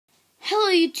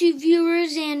YouTube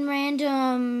viewers and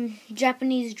random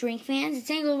Japanese drink fans.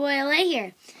 It's Angry Boy LA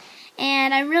here.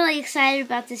 And I'm really excited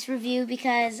about this review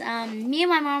because me and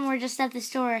my mom were just at the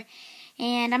store.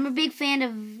 And I'm a big fan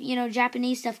of,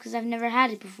 Japanese stuff because I've never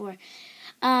had it before.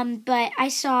 But I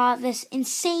saw this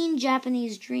insane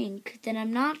Japanese drink that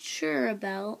I'm not sure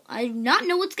about. I do not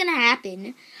know what's going to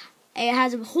happen. It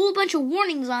has a whole bunch of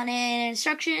warnings on it and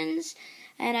instructions.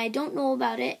 And I don't know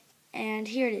about it. And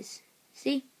here it is.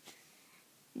 See?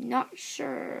 Not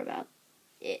sure about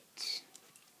it.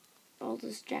 All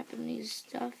this Japanese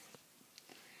stuff.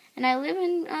 And I live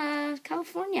in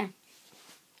California.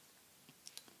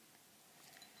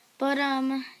 But,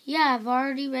 yeah, I've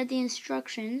already read the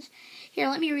instructions. Here,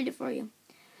 let me read it for you.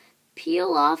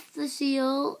 Peel off the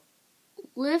seal,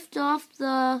 lift off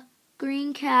the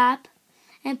green cap,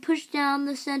 and push down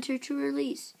the center to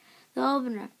release the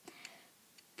opener.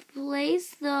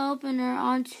 Place the opener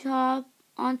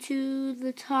onto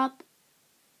the top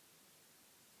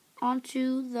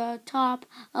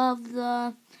of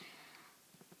the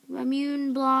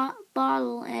Ramune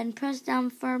bottle and press down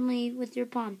firmly with your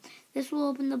palm. This will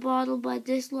open the bottle by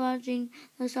dislodging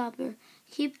the stopper.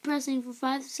 Keep pressing for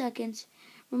 5 seconds.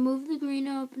 Remove the green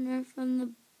opener from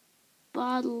the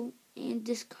bottle and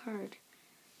discard.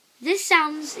 This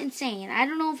sounds insane. I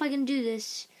don't know if I can do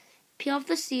this. Peel off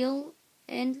the seal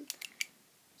and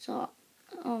oh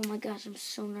my gosh, I'm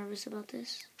so nervous about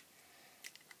this.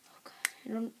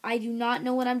 I do not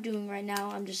know what I'm doing right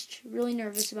now. I'm just really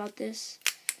nervous about this.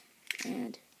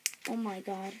 And oh my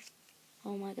god.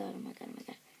 Okay,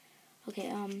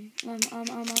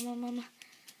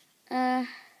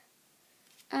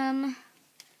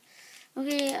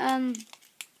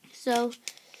 so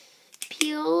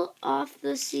peel off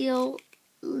the seal,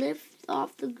 lift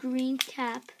off the green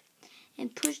cap,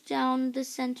 and push down the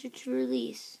center to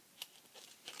release.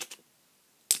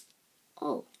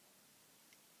 Oh.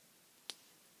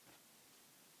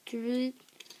 To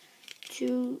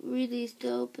release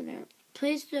the opener.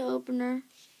 Place the opener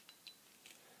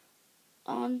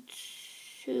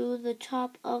onto the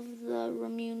top of the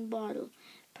Ramune bottle.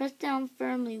 Press down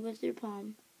firmly with your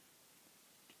palm.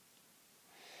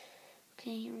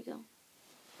 Okay, here we go.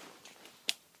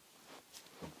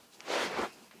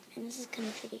 And this is kind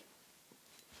of tricky.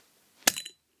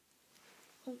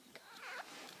 Oh my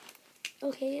god.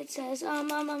 Okay, it says, open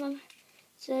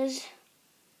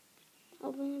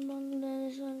the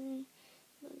bottle,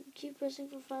 keep pressing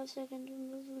for 5 seconds,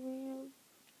 remove the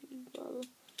green bottle,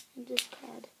 and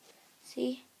discard.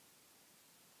 See?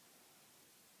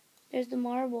 There's the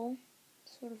marble,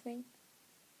 sort of thing.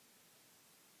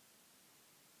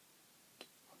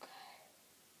 Okay.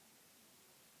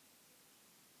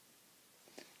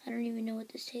 I don't even know what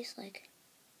this tastes like.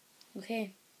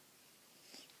 Okay.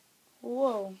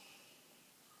 Whoa.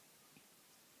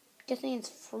 Guessing it's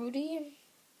fruity.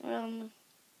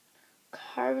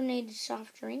 Carbonated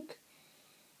soft drink.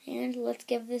 And let's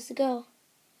give this a go.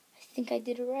 I think I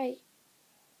did it right.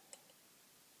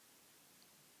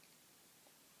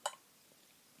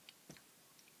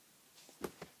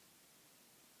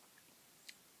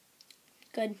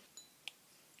 Good.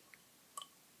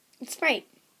 It's Sprite.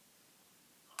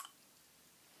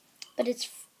 But it's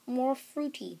more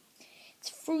fruity. It's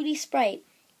fruity Sprite.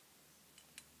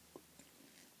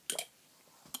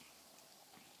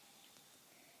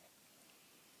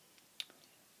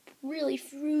 Really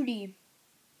fruity.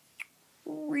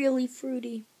 Really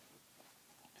fruity.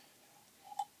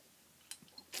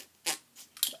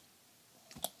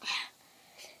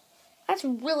 That's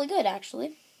really good,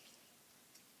 actually.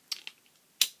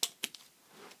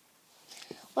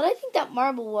 What I think that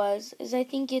marble was, is I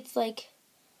think it's like,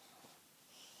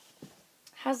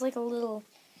 has like a little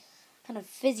kind of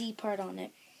fizzy part on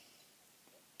it.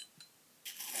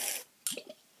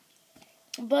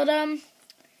 But,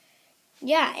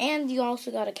 yeah, and you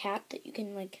also got a cap that you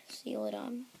can, like, seal it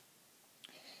on.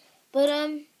 But,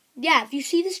 yeah, if you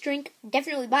see this drink,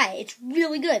 definitely buy it. It's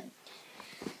really good.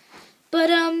 But,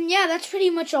 yeah, that's pretty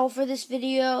much all for this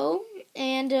video.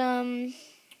 And,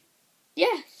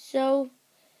 yeah, so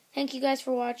thank you guys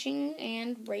for watching,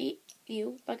 and rate,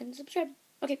 view, like, and subscribe.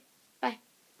 Okay.